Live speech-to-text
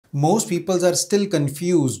Most people are still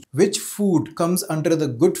confused which food comes under the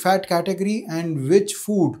good fat category and which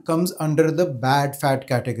food comes under the bad fat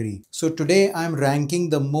category. So today I'm ranking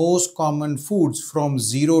the most common foods from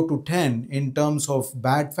 0 to 10 in terms of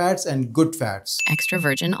bad fats and good fats. Extra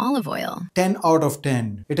virgin olive oil. 10 out of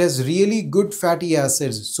 10. It has really good fatty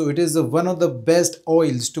acids, so it is one of the best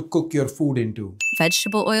oils to cook your food into.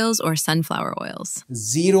 Vegetable oils or sunflower oils.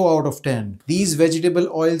 0 out of 10. These vegetable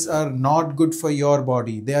oils are not good for your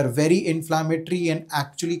body. They are very inflammatory and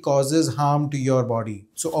actually causes harm to your body.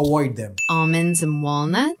 So avoid them. Almonds and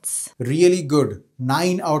walnuts. Really good.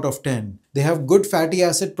 9 out of 10. They have good fatty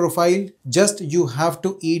acid profile, just you have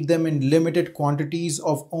to eat them in limited quantities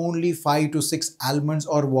of only 5 to 6 almonds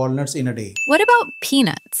or walnuts in a day. What about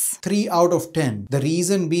peanuts? 3 out of 10. The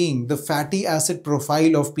reason being the fatty acid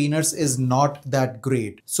profile of peanuts is not that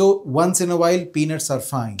great. So once in a while peanuts are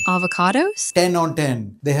fine. Avocados? 10 on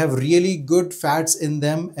 10. They have really good fats in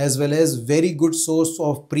them as well as very good source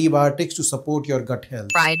of prebiotics to support your gut health.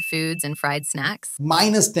 Fried foods and fried snacks?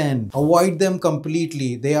 -10. Avoid them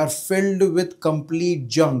completely. They are filled with complete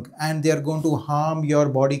junk and they are going to harm your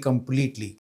body completely.